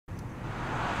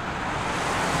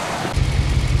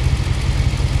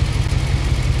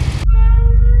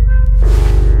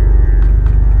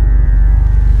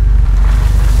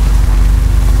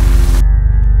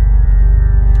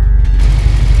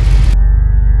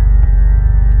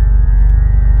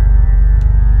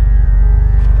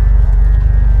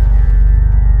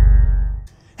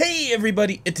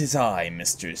everybody, it is I,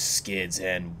 MisterSkids,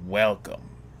 and welcome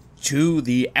to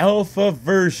the alpha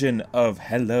version of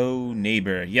Hello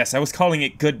Neighbor. Yes, I was calling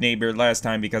it Good Neighbor last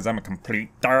time because I'm a complete...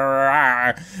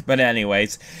 But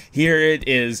anyways, here it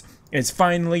is. It's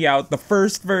finally out, the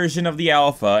first version of the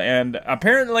alpha, and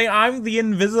apparently I'm the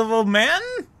invisible man?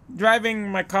 Driving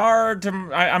my car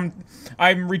to...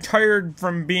 I'm retired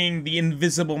from being the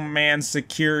invisible man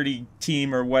security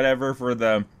team or whatever for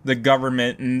the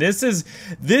government, and this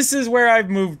is where I've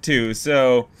moved to.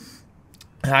 So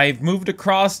I've moved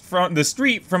across from the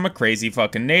street from a crazy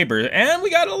fucking neighbor, and we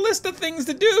got a list of things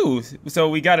to do. So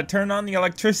we got to turn on the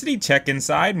electricity, check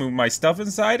inside, move my stuff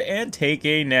inside, and take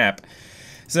a nap.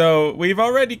 So we've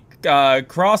already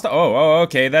crossed. Oh,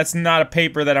 okay. That's not a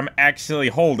paper that I'm actually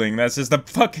holding. That's just a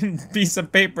fucking piece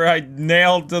of paper I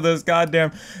nailed to this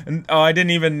goddamn. Oh, I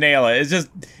didn't even nail it. It's just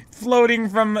floating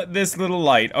from this little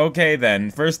light. Okay, then.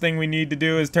 First thing we need to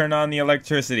do is turn on the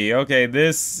electricity. Okay,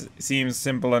 this seems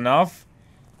simple enough.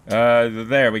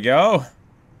 There we go.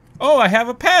 Oh, I have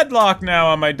a padlock now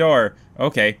on my door.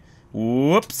 Okay.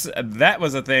 Whoops. That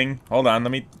was a thing. Hold on.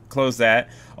 Let me close that.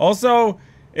 Also...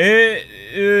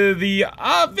 the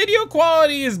video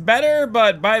quality is better,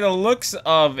 but by the looks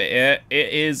of it, it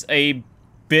is a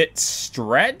bit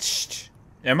stretched.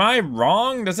 Am I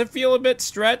wrong? Does it feel a bit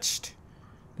stretched?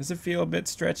 Does it feel a bit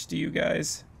stretched to you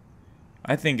guys?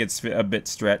 I think it's a bit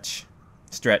stretched.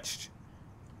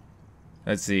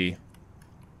 Let's see.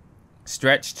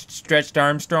 Stretched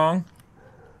Armstrong?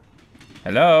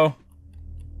 Hello?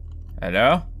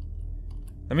 Hello?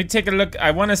 Let me take a look.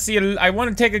 I want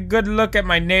to take a good look at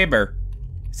my neighbor.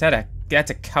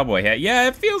 That's a cowboy hat. Yeah,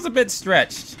 it feels a bit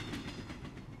stretched.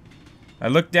 I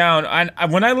look down.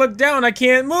 When I look down, I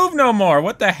can't move no more.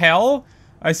 What the hell?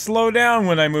 I slow down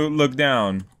when I look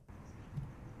down.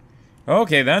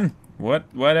 Okay then.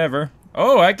 Whatever.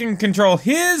 Oh, I can control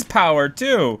his power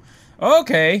too.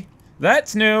 Okay,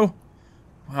 that's new.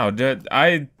 Wow,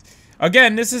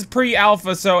 Again, this is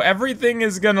pre-alpha, so everything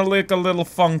is gonna look a little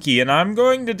funky, and I'm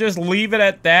going to just leave it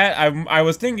at that. I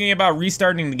was thinking about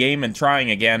restarting the game and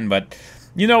trying again, but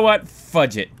you know what?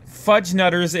 Fudge it. Fudge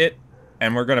nutters it,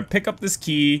 and we're gonna pick up this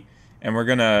key, and we're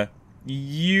gonna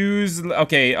use...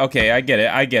 Okay, I get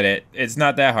it. It's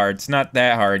not that hard. It's not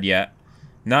that hard yet.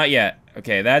 Not yet.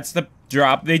 Okay, that's the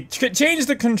drop. They changed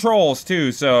the controls,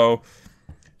 too, so...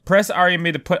 Press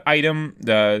RMB to put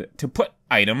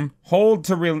item, hold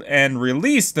to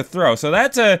release the throw. So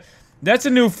that's a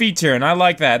new feature, and I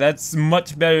like that. That's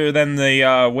much better than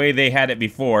the way they had it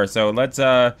before. So let's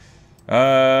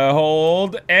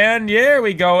hold, and here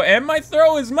we go. And my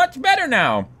throw is much better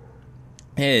now.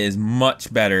 It is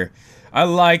much better. I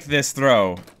like this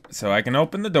throw. So I can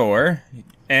open the door,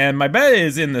 and my bed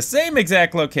is in the same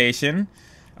exact location.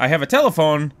 I have a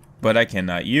telephone, but I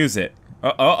cannot use it.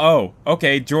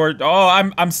 Okay, George. Oh,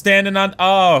 I'm standing on.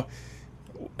 Oh,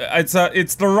 it's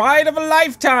the ride of a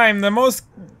lifetime. The most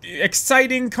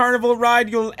exciting carnival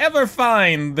ride you'll ever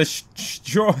find.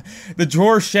 The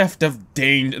drawer shift of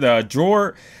danger.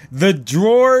 The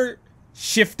drawer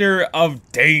shifter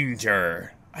of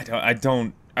danger. I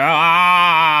don't.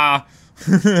 Ah.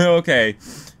 Okay.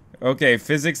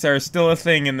 Physics are still a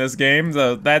thing in this game,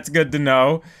 so that's good to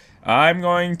know. I'm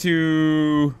going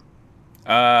to.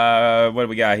 What do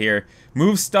we got here?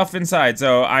 Move stuff inside.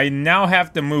 So I now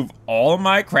have to move all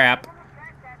my crap.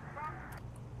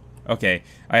 Okay,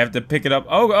 I have to pick it up.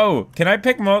 Oh, can I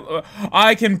pick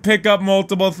I can pick up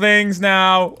multiple things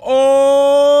now.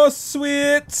 Oh,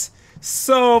 sweet.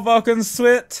 So fucking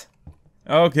sweet.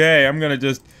 Okay, I'm gonna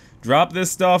just drop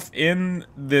this stuff in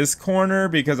this corner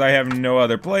because I have no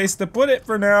other place to put it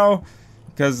for now.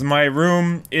 Because my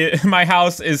my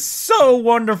house is so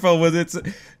wonderful with its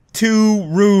 2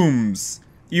 rooms,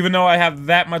 even though I have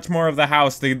that much more of the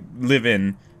house to live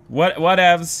in.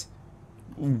 Whatevs,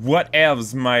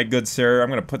 my good sir. I'm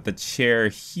gonna put the chair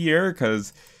here,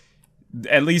 because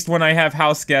at least when I have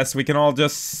house guests, we can all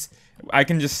I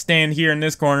can just stand here in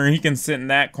this corner, he can sit in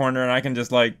that corner, and I can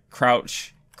just like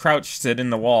crouch sit in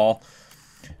the wall.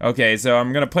 Okay, so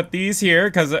I'm gonna put these here,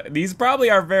 because these probably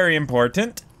are very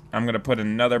important. I'm gonna put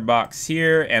another box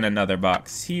here and another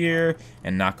box here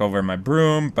and knock over my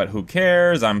broom, but who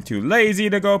cares? I'm too lazy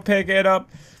to go pick it up.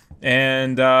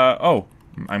 And, oh,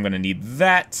 I'm gonna need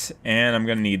that, and I'm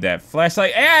gonna need that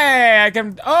flashlight. Hey, I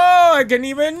can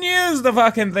even use the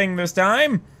fucking thing this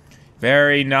time.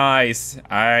 Very nice.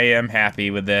 I am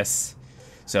happy with this.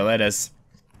 So let us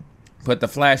put the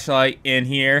flashlight in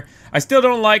here. I still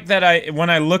don't like that when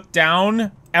I look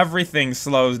down, everything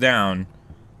slows down.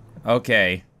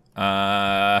 Okay.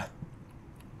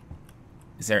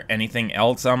 Is there anything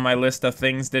else on my list of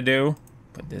things to do?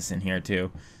 Put this in here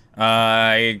too.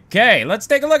 Okay, let's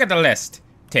take a look at the list.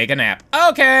 Take a nap.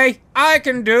 Okay, I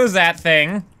can do that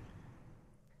thing.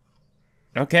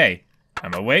 Okay,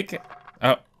 I'm awake.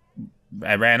 Oh,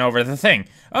 I ran over the thing.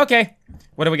 Okay,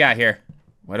 what do we got here?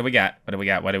 What do we got? What do we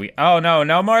got? What do we... Oh, no,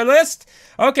 no more list?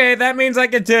 Okay, that means I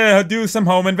get to do some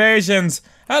home invasions.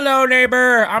 Hello,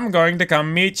 neighbor. I'm going to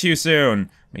come meet you soon.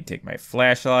 Let me take my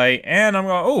flashlight, and I'm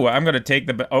going... Oh, I'm going to take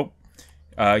the... Oh,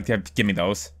 give me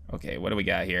those. Okay, what do we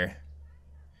got here?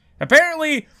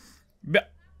 Apparently...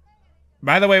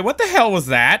 By the way, what the hell was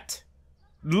that?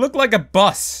 It looked like a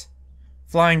bus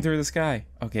flying through the sky.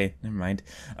 Okay, never mind.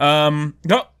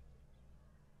 No.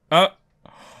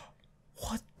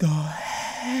 What the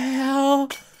hell?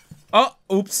 Oh,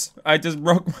 oops. I just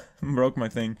broke my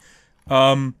thing.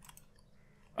 Oh,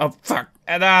 fuck.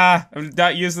 And, I'm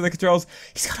not used to the controls.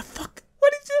 He's got a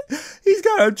what is it? He's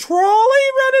got a trolley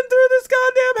running through this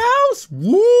goddamn house.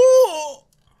 Whoa.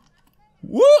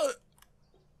 What?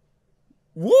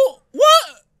 Whoa,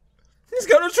 what? He's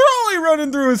got a trolley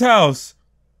running through his house.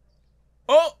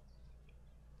 Oh.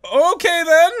 Okay,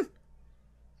 then.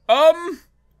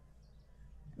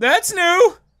 That's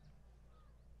new.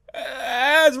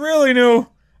 That's really new.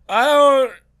 I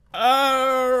don't,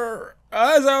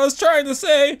 as I was trying to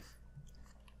say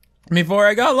before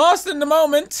I got lost in the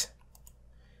moment,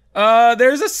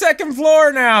 there's a second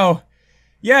floor now.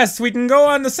 Yes, we can go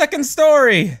on the second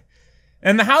story.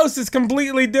 And the house is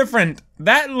completely different.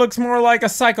 That looks more like a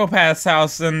psychopath's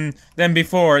house than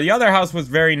before. The other house was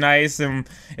very nice and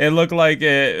it looked like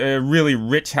a really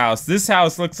rich house. This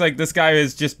house looks like this guy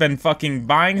has just been fucking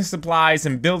buying supplies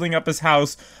and building up his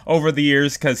house over the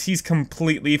years because he's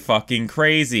completely fucking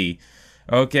crazy.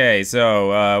 Okay,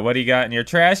 so what do you got in your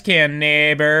trash can,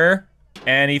 neighbor?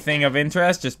 Anything of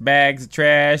interest? Just bags of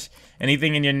trash?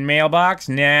 Anything in your mailbox?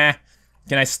 Nah.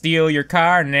 Can I steal your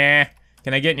car? Nah.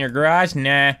 Can I get in your garage?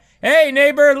 Nah. Hey,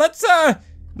 neighbor,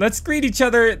 let's greet each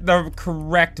other the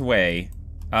correct way.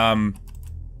 No,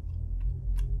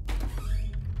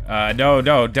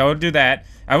 don't do that.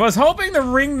 I was hoping to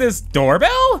ring this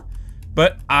doorbell,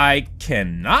 but I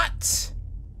cannot.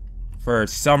 For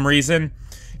some reason.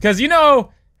 Because, you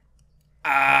know,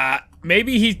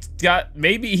 maybe he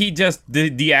just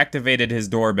deactivated his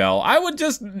doorbell. I would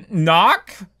just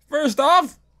knock, first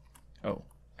off. Oh.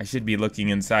 I should be looking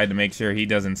inside to make sure he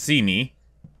doesn't see me.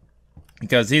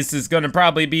 Because this is gonna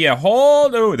probably be a whole...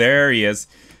 Oh, there he is.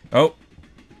 Oh.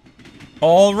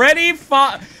 Already a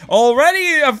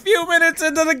few minutes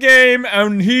into the game,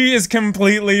 and he is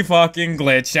completely fucking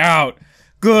glitched out.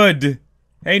 Good.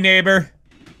 Hey, neighbor.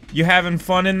 You having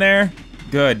fun in there?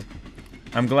 Good.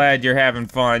 I'm glad you're having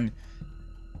fun.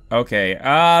 Okay.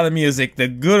 Ah, the music. The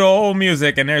good old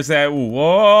music. And there's that...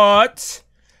 What?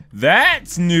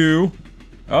 That's new.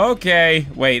 Okay,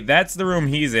 wait, that's the room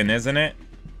he's in, isn't it?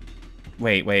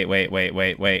 Wait.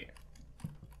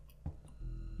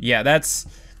 Yeah, that's...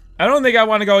 I don't think I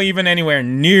want to go even anywhere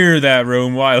near that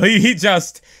room while he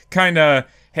just kinda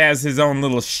has his own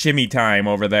little shimmy time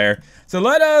over there. So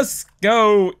let us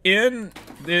go in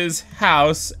this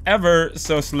house ever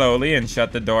so slowly and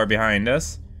shut the door behind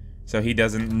us. So he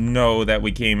doesn't know that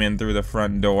we came in through the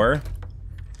front door.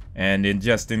 And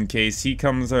just in case he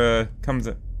comes a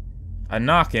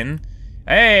knocking.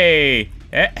 Hey!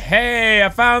 Hey, I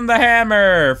found the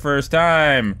hammer! First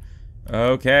time.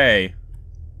 Okay.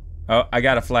 Oh, I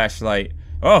got a flashlight.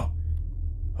 Oh!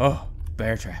 Oh,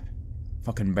 bear trap.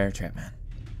 Fucking bear trap, man.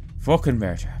 Fucking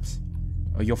bear traps.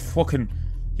 Oh, you're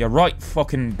right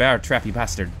fucking bear trappy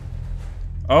bastard.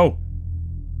 Oh.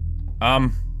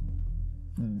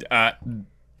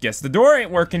 Guess the door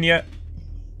ain't working yet.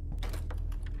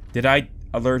 Did I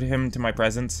alert him to my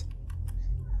presence?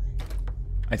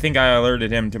 I think I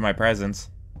alerted him to my presence.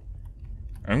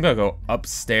 I'm gonna go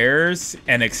upstairs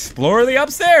and explore the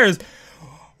upstairs.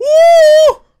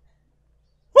 Woo!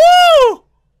 Woo!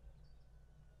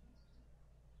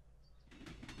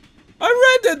 I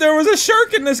read that there was a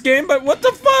shark in this game, but what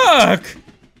the fuck?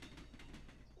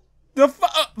 The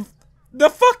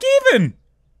fuck even?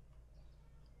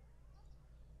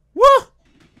 What?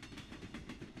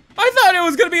 I thought it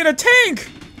was gonna be in a tank.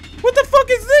 What the fuck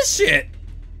is this shit?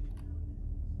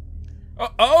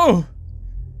 Oh.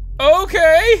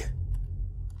 Okay.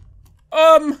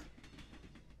 Oh,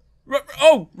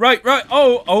 right.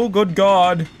 Oh, good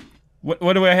God.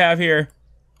 What do I have here?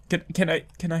 Can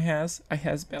I has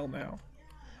bell now.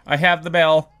 I have the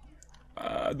bell.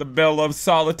 The bell of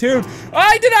solitude.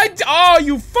 Oh,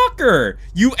 you fucker.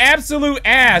 You absolute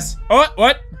ass. Oh,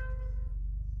 what?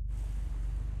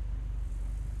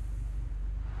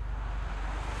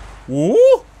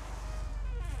 Ooh.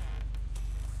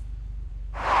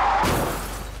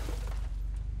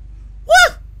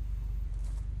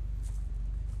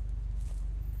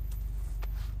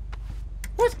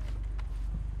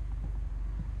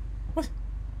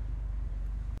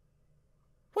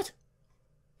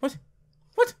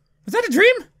 that a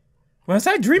dream? Was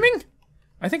I dreaming?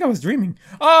 I think I was dreaming.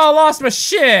 Oh, I lost my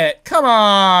shit. Come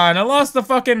on. I lost the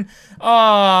fucking...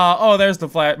 Oh, there's the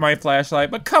my flashlight.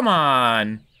 But come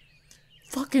on.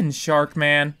 Fucking shark,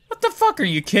 man. What the fuck? Are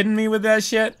you kidding me with that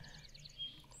shit?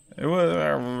 It was...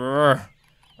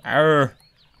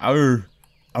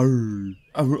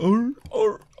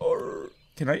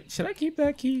 Should I keep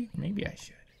that key? Maybe I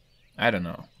should. I don't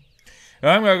know.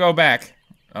 I'm gonna go back.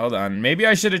 Hold on. Maybe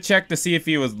I should have checked to see if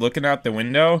he was looking out the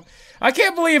window. I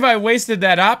can't believe I wasted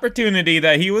that opportunity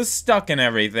that he was stuck in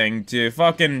everything to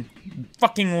fucking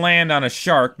land on a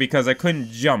shark because I couldn't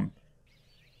jump.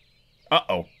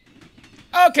 Uh-oh.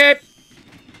 Okay.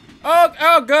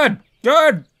 Oh, good.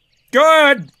 Good.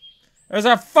 Good. There's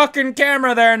a fucking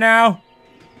camera there now.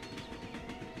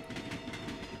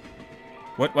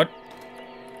 What?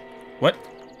 What?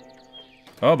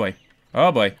 Oh boy.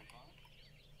 Oh boy.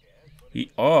 Hardy.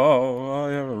 Oh.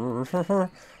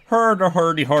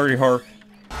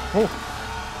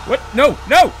 What? No!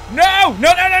 No!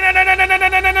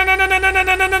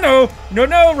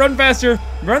 Run faster!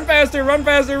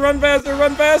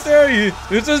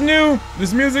 This is new!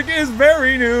 This music is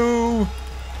very new!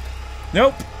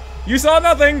 Nope. You saw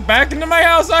nothing! Back into my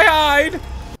house I hide!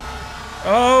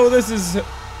 Oh, this is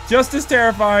just as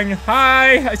terrifying.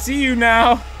 Hi! I see you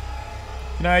now!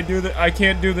 Can I do the... I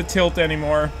can't do the tilt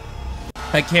anymore.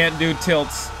 I can't do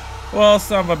tilts. Well,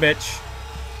 son of a bitch.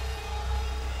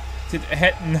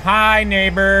 Hi,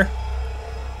 neighbor.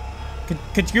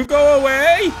 Could you go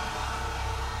away?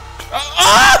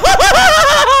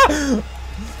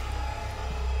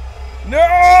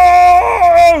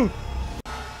 No!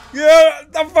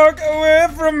 Get the fuck away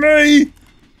from me!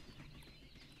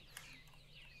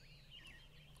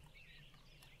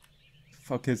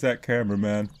 Fuck is that camera,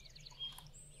 man?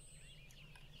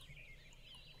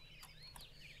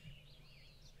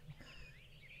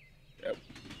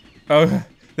 Oh,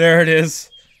 there it is.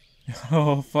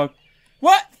 Oh, fuck.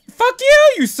 What? Fuck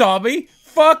you! You saw me!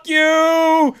 Fuck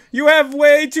you! You have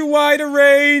way too wide a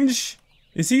range!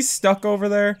 Is he stuck over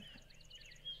there?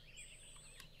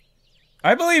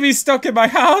 I believe he's stuck in my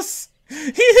house! He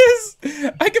is!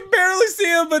 I can barely see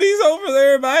him, but he's over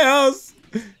there in my house!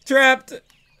 Trapped.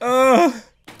 Ugh.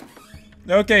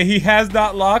 Okay, he has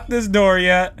not locked this door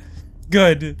yet.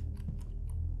 Good.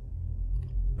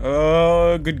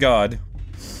 Oh, good God.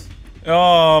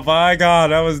 Oh my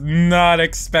God, I was not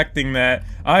expecting that.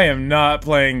 I am not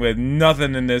playing with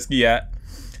nothing in this yet.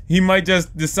 He might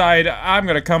just decide I'm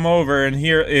gonna come over and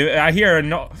I hear a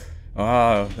no.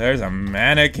 Oh, there's a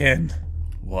mannequin.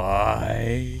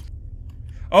 Why?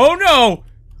 Oh no!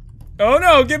 Oh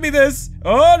no, give me this!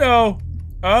 Oh no!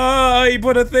 Oh, he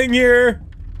put a thing here.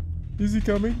 Is he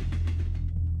coming?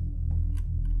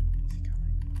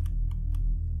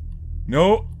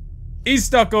 No. He's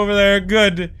stuck over there.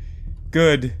 Good.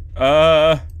 Good.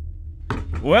 Well,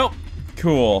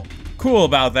 cool. Cool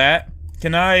about that.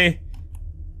 Can I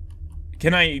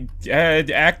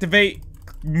activate,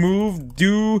 move,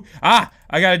 do? Ah,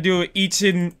 I gotta do each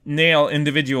nail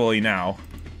individually now.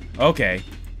 Okay.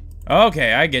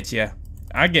 Okay, I get you.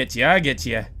 I get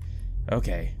you.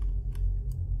 Okay.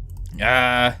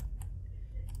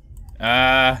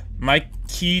 My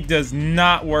key does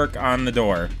not work on the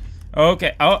door.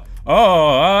 Okay.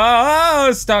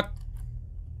 Oh, stuck.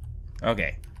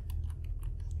 Okay.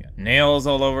 Got nails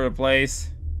all over the place.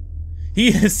 He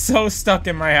is so stuck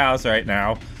in my house right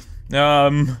now.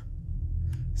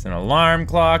 It's an alarm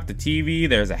clock, the TV,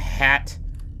 there's a hat.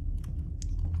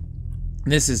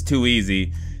 This is too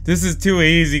easy. This is too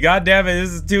easy. God damn it,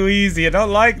 this is too easy. I don't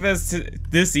like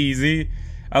this easy.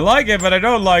 I like it, but I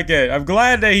don't like it. I'm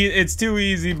glad that it's too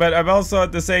easy, but I'm also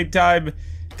at the same time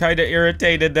kind of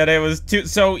irritated that it was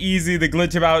so easy to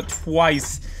glitch him out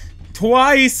twice.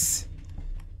 Twice!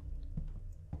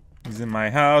 He's in my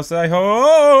house. I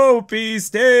hope he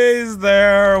stays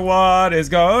there. What is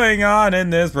going on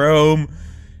in this room?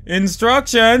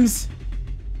 Instructions.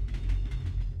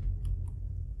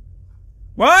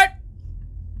 What?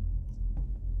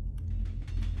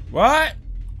 What?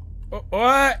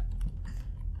 What?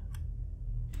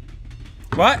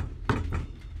 What?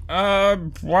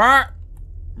 What?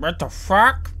 What the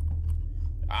fuck?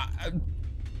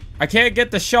 I can't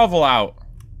get the shovel out.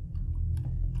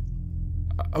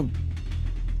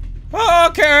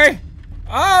 Okay.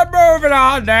 I'm moving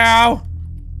on now.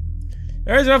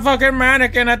 There's a fucking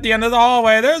mannequin at the end of the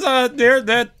hallway. There's a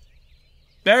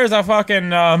fucking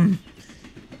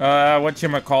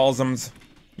whatchamacallsums.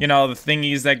 You know, the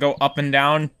thingies that go up and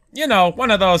down. You know,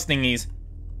 one of those thingies.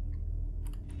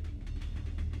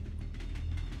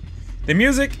 The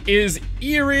music is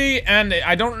eerie, and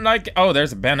I don't like... Oh,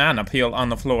 there's a banana peel on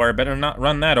the floor. Better not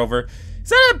run that over. Is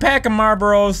that a pack of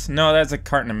Marlboros? No, that's a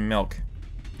carton of milk.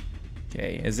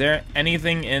 Okay, is there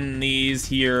anything in these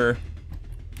here?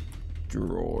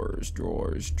 Drawers,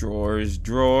 drawers, drawers,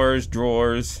 drawers,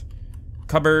 drawers.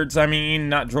 Cupboards, I mean,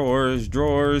 not drawers,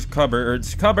 drawers,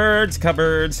 cupboards, cupboards,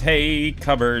 cupboards, hey,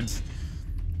 cupboards.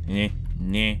 There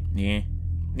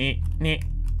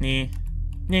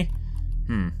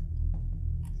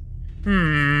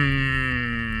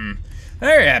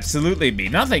absolutely be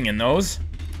nothing in those.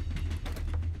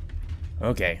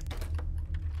 Okay.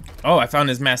 Oh, I found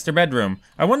his master bedroom.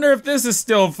 I wonder if this is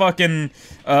still fucking,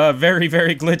 very,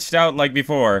 very glitched out like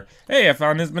before. Hey, I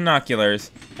found his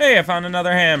binoculars. Hey, I found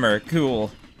another hammer.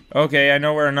 Cool. Okay, I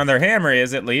know where another hammer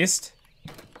is, at least.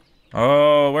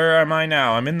 Oh, where am I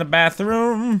now? I'm in the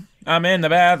bathroom. I'm in the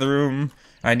bathroom.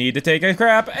 I need to take a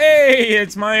crap. Hey,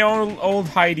 it's my old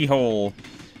hidey hole.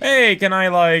 Hey, can I,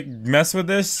 like, mess with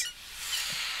this?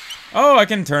 Oh, I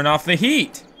can turn off the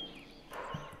heat.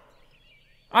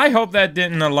 I hope that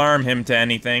didn't alarm him to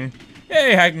anything.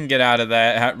 Hey, I can get out of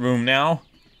that room now.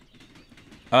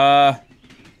 I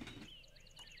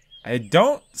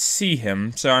don't see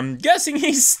him, so I'm guessing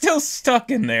he's still stuck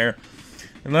in there,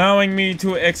 allowing me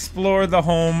to explore the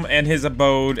home and his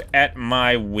abode at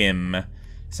my whim.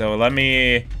 So let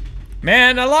me...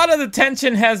 Man, a lot of the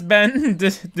tension has been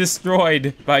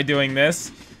destroyed by doing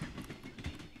this.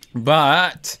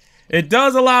 But it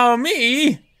does allow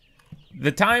me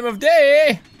the time of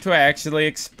day to actually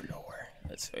explore.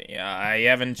 Let's see. Yeah, I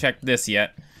haven't checked this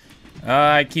yet.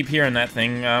 I keep hearing that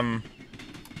thing.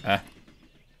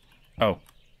 Oh.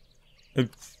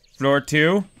 Floor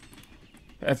 2?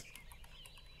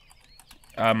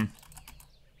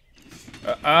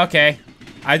 Okay.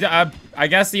 I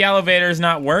guess the elevator's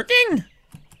not working?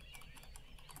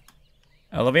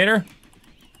 Elevator?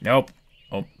 Nope.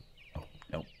 Oh.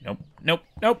 Nope. Nope. Nope.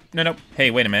 Nope. No, nope. Hey,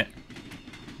 wait a minute.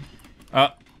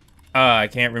 I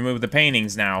can't remove the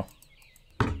paintings now.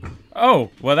 Oh,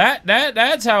 well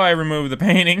that's how I remove the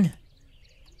painting.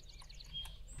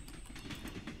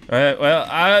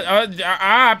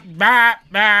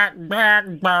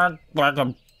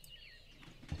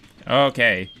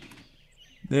 Okay.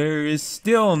 There is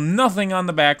still nothing on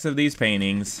the backs of these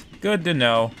paintings. Good to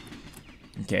know.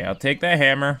 Okay, I'll take that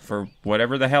hammer for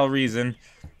whatever the hell reason.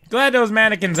 Glad those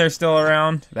mannequins are still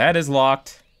around. That is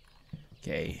locked.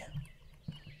 Okay.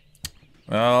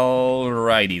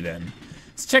 Alrighty then.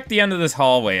 Let's check the end of this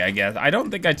hallway, I guess. I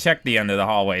don't think I checked the end of the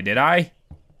hallway, did I?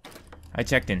 I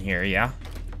checked in here, yeah.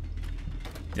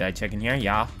 Did I check in here?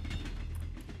 Yeah.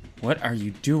 What are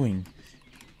you doing?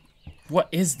 What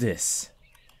is this?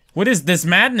 What is this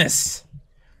madness?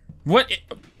 What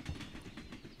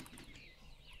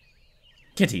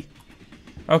Kitty.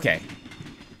 Okay.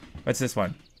 What's this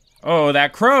one? Oh,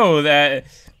 that crow that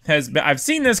has been... I've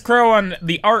seen this crow on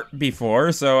the art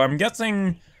before, so I'm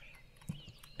guessing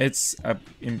it's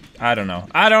I don't know.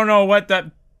 I don't know what that...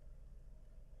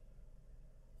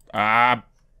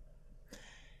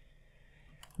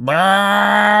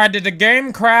 Did the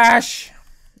game crash?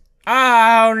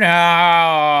 Oh no!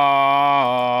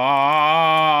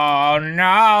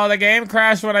 No, the game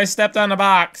crashed when I stepped on the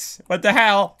box. What the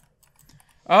hell?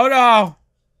 Oh no!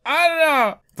 I don't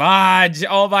know! Fudge!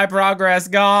 All my progress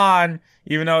gone!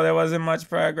 Even though there wasn't much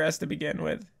progress to begin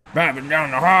with. Driving down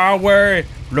the highway,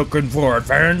 looking for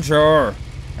adventure.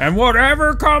 And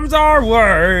whatever comes our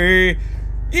way,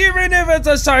 even if it's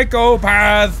a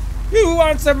psychopath who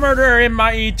wants to murder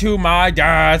me to my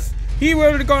death, he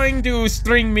will going to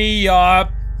string me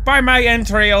up by my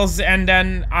entrails and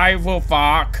then I will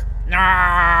fuck.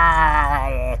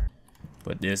 Ah!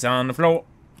 Put this on the floor.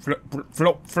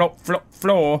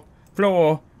 Floor.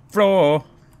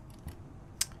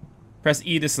 Press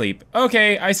E to sleep.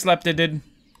 Okay, I slept it. Did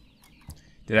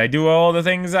I do all the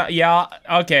things? Yeah,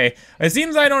 okay. It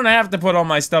seems I don't have to put all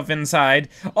my stuff inside.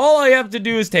 All I have to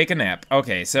do is take a nap.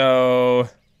 Okay, so...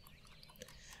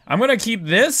 I'm gonna keep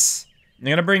this. I'm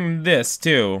gonna bring this,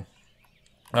 too.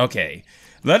 Okay.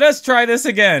 Let us try this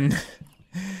again.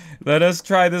 Let us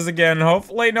try this again.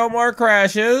 Hopefully no more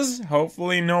crashes.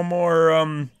 Hopefully no more,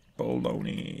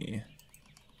 baloney.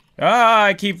 Ah,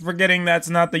 I keep forgetting that's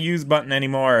not the use button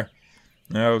anymore.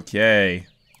 Okay.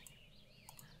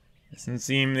 Doesn't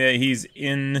seem that he's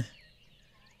in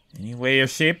any way or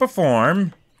shape or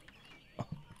form.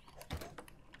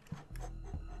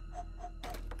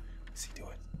 What's he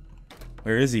doing?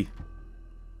 Where is he?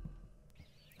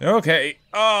 Okay.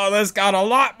 Oh, this got a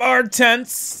lot more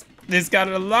tense. This got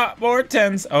a lot more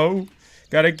tense. Oh,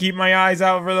 gotta keep my eyes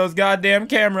out for those goddamn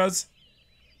cameras.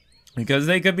 Because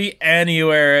they could be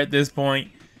anywhere at this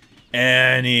point.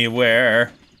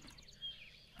 Anywhere.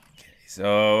 Okay,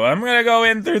 so I'm gonna go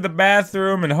in through the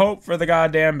bathroom and hope for the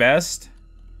goddamn best.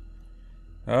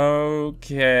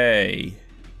 Okay.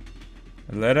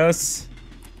 Let us...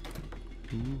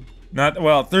 Not,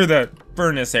 well, through the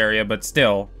furnace area, but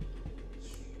still.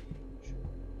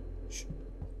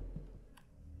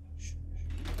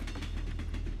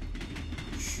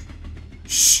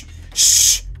 Shh.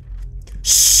 Shh.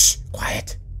 Shh.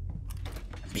 Quiet.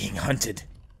 I'm being hunted.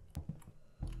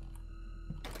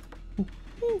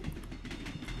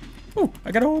 Oh,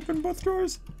 I gotta open both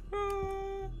doors.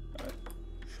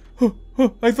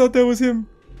 I thought that was him.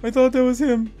 I thought that was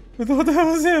him. I thought that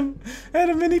was him. I had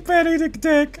a mini panic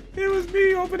attack. It was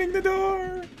me opening the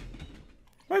door.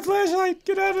 My flashlight,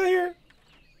 get out of here.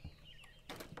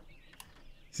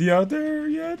 Is he out there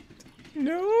yet?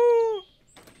 No.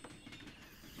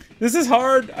 This is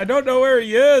hard. I don't know where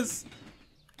he is.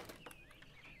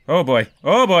 Oh boy.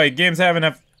 Oh boy. Game's having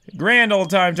a grand old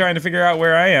time trying to figure out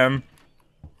where I am.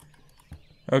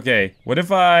 Okay. What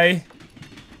if I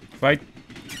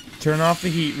turn off the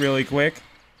heat really quick?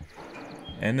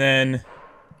 And then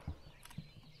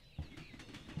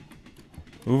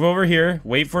move over here.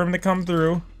 Wait for him to come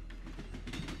through.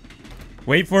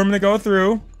 Wait for him to go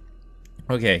through.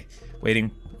 Okay. Waiting.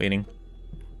 Waiting.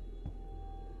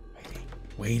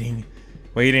 Waiting.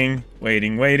 Waiting.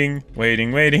 Waiting. Waiting.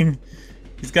 Waiting. Waiting.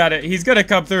 He's got it. He's gonna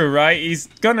come through, right? He's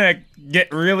gonna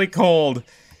get really cold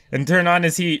and turn on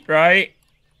his heat, right?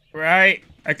 Right?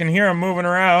 I can hear him moving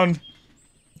around.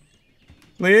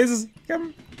 Please,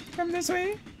 come this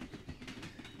way.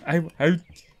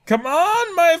 Come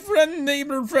on, my friend,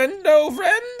 neighbor, friend, oh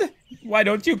friend. Why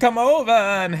don't you come over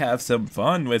and have some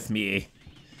fun with me?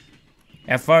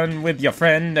 Have fun with your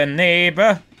friend and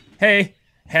neighbor. Hey,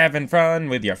 having fun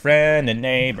with your friend and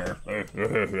neighbor.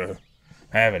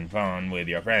 Having fun with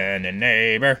your friend and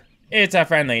neighbor. It's a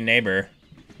friendly neighbor.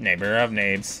 Neighbor of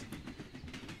neighbors.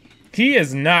 He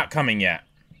is not coming yet.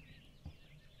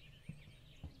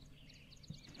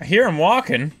 I hear him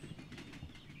walking.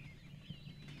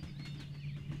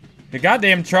 The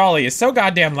goddamn trolley is so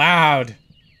goddamn loud.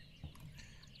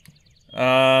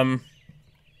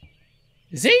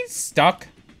 Is he stuck?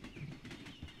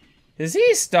 Is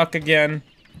he stuck again?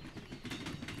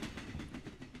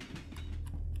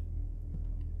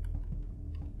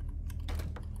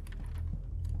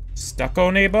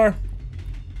 Stucco neighbor?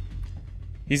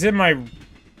 He's in my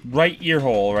right ear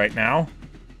hole right now.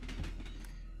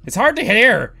 It's hard to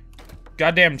hear.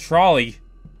 Goddamn trolley.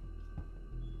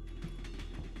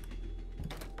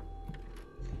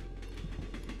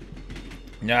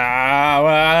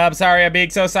 I'm sorry I'm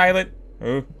being so silent.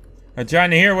 Oh, I'm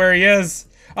trying to hear where he is.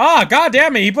 Ah,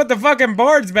 goddamn it, he put the fucking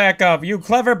boards back up, you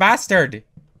clever bastard.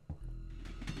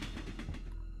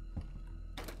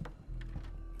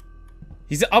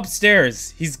 He's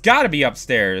upstairs. He's gotta be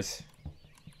upstairs.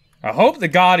 I hope the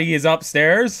Gotti is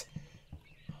upstairs.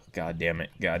 God damn it,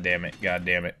 god damn it, god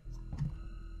damn it.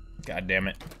 God damn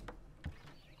it.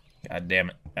 God damn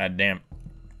it, god damn.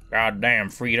 God damn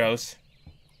Fritos.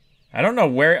 I don't know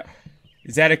where...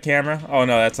 Is that a camera? Oh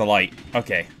no, that's a light.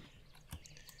 Okay.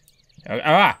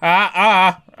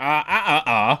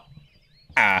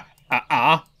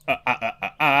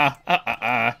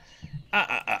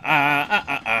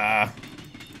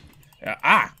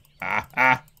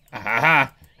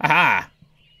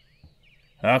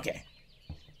 Okay.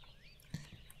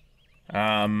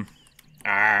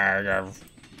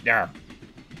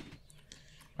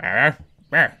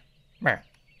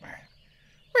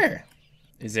 Where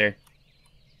is there?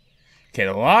 Okay,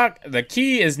 the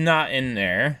key is not in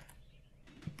there.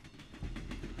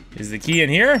 Is the key in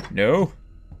here? No.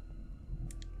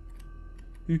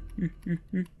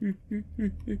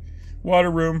 Water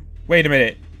room. Wait a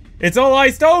minute. It's all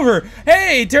iced over.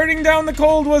 Hey, turning down the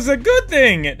cold was a good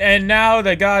thing. And now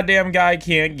the goddamn guy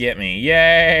can't get me.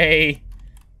 Yay.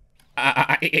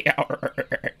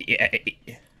 Yay.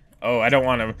 Oh, I don't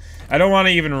want to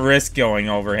even risk going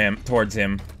over him, towards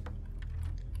him.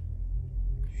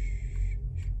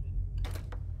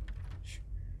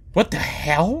 What the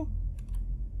hell?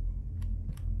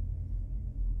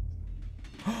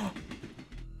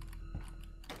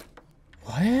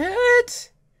 What?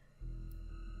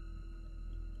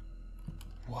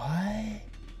 What?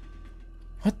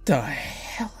 What the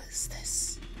hell is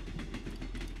this?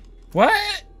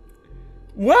 What?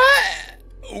 What?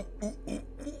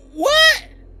 What?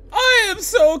 I am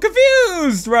so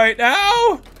confused right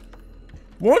now.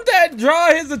 Won't that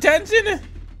draw his attention?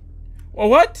 Well,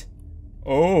 what?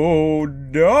 Oh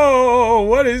no,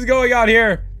 what is going on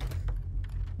here?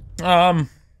 Oh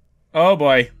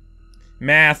boy.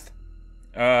 Math.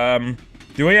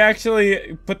 Do we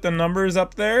actually put the numbers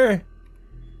up there?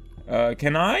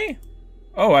 Can I?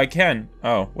 Oh, I can.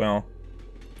 Oh, well.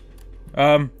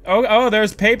 Oh,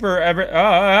 there's paper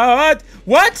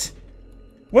what?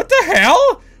 What the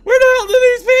hell? Where the hell did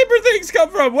these paper things come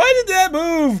from? Why did that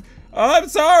move? I'm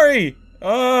sorry.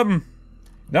 9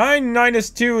 minus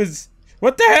 2 is...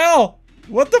 What the hell?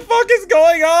 What the fuck is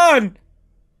going on?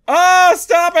 Ah,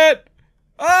 stop it!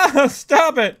 Ah,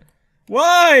 stop it!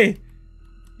 Why?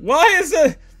 Why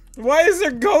is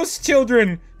there ghost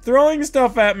children throwing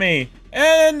stuff at me?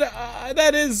 And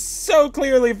that is so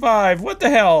clearly 5. What the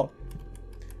hell?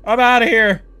 I'm out of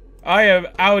here. I am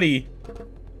outie.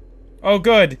 Oh,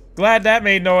 good. Glad that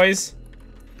made noise.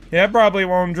 Yeah, probably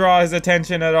won't draw his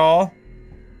attention at all.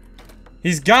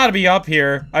 He's gotta be up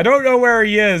here. I don't know where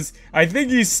he is. I think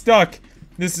he's stuck.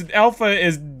 This alpha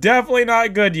is definitely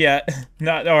not good yet.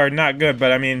 Not good,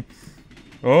 but I mean...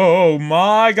 Oh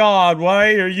my god,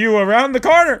 why are you around the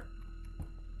corner?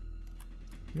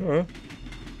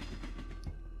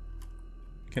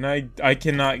 I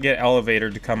cannot get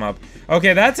elevator to come up.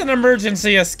 Okay, that's an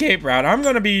emergency escape route. I'm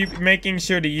gonna be making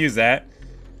sure to use that.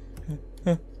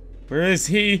 Where is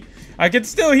he? I can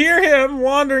still hear him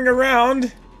wandering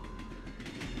around.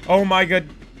 Oh my god.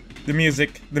 The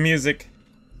music. The music.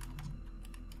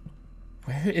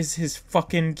 Where is his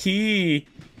fucking key?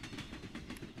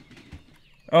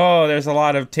 Oh, there's a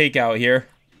lot of takeout here.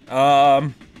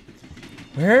 Where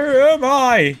am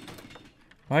I?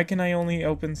 Why can I only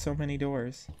open so many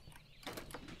doors?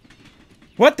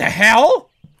 What the hell?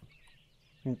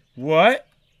 What?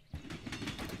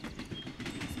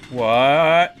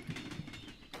 What?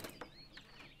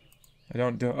 I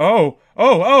don't do- Oh!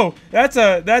 That's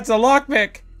a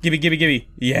lockpick! Gimme.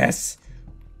 Yes!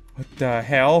 What the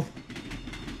hell?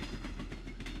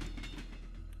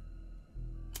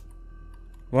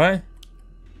 What?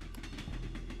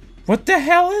 What the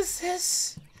hell is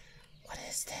this? What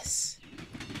is this?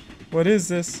 What is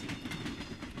this?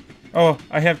 Oh,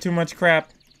 I have too much crap.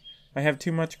 I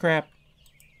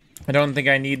don't think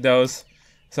I need those.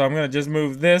 So I'm gonna just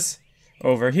move this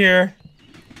over here.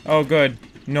 Oh, good.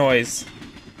 Noise.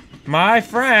 My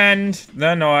friend!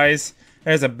 The noise.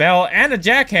 There's a bell and a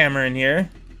jackhammer in here.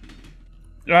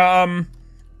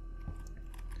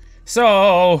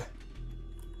 So...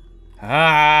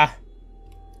 I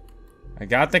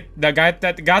got the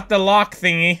lock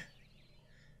thingy.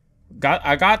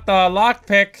 I got the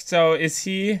lockpick, so is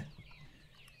he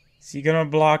gonna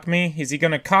block me? Is he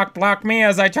gonna cock block me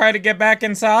as I try to get back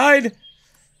inside?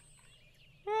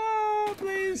 Oh,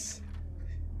 please.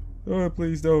 Oh,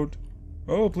 please don't.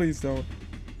 Oh, please don't.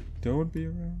 Don't be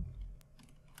around.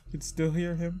 I can still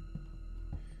hear him.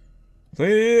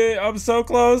 Please, I'm so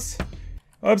close.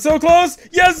 I'm so close!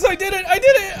 Yes, I did it!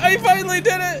 I finally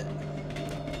did it!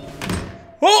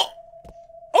 Oh!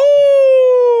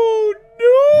 Oh,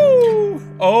 no!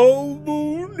 Oh,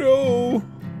 no!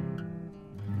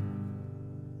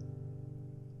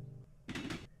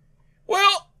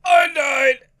 Well, I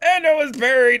died, and I was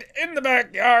buried in the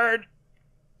backyard.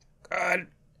 God,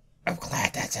 I'm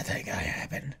glad that's a thing that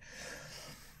happened.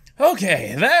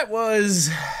 Okay, that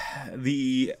was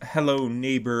the Hello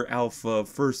Neighbor Alpha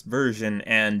first version,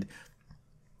 and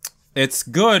it's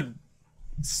good.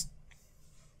 It's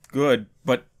good,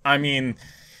 but I mean,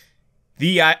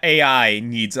 the AI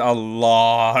needs a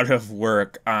lot of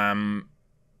work.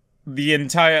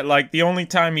 The only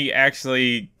time he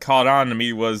actually caught on to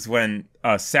me was when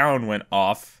a sound went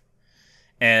off,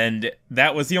 and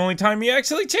that was the only time he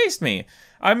actually chased me.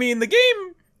 I mean,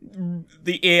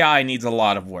 the AI needs a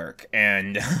lot of work,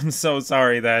 and I'm so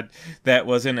sorry that that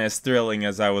wasn't as thrilling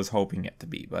as I was hoping it to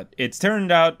be, but it's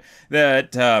turned out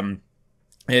that,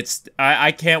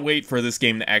 I can't wait for this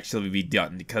game to actually be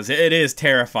done, because it is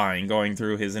terrifying going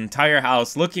through his entire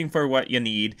house looking for what you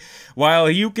need, while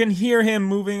you can hear him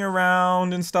moving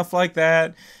around and stuff like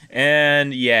that,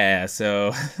 and yeah,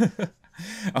 so,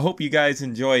 I hope you guys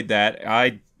enjoyed that.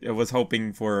 I was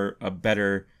hoping for a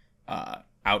better,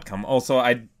 outcome. Also,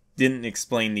 I didn't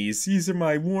explain these. These are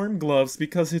my warm gloves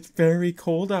because it's very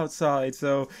cold outside,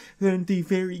 so aren't they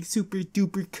very super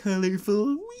duper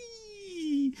colorful?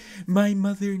 Whee! My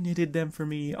mother knitted them for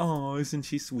me. Oh, isn't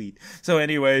she sweet? So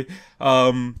anyway,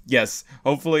 yes,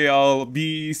 hopefully I'll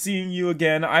be seeing you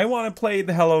again. I want to play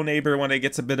the Hello Neighbor when it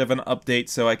gets a bit of an update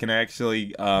so I can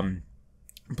actually,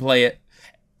 play it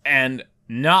and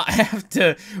not have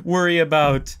to worry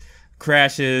about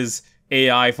crashes,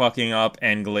 AI fucking up,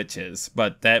 and glitches,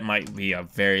 but that might be a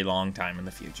very long time in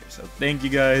the future. So thank you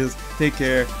guys, take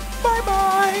care, bye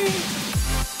bye!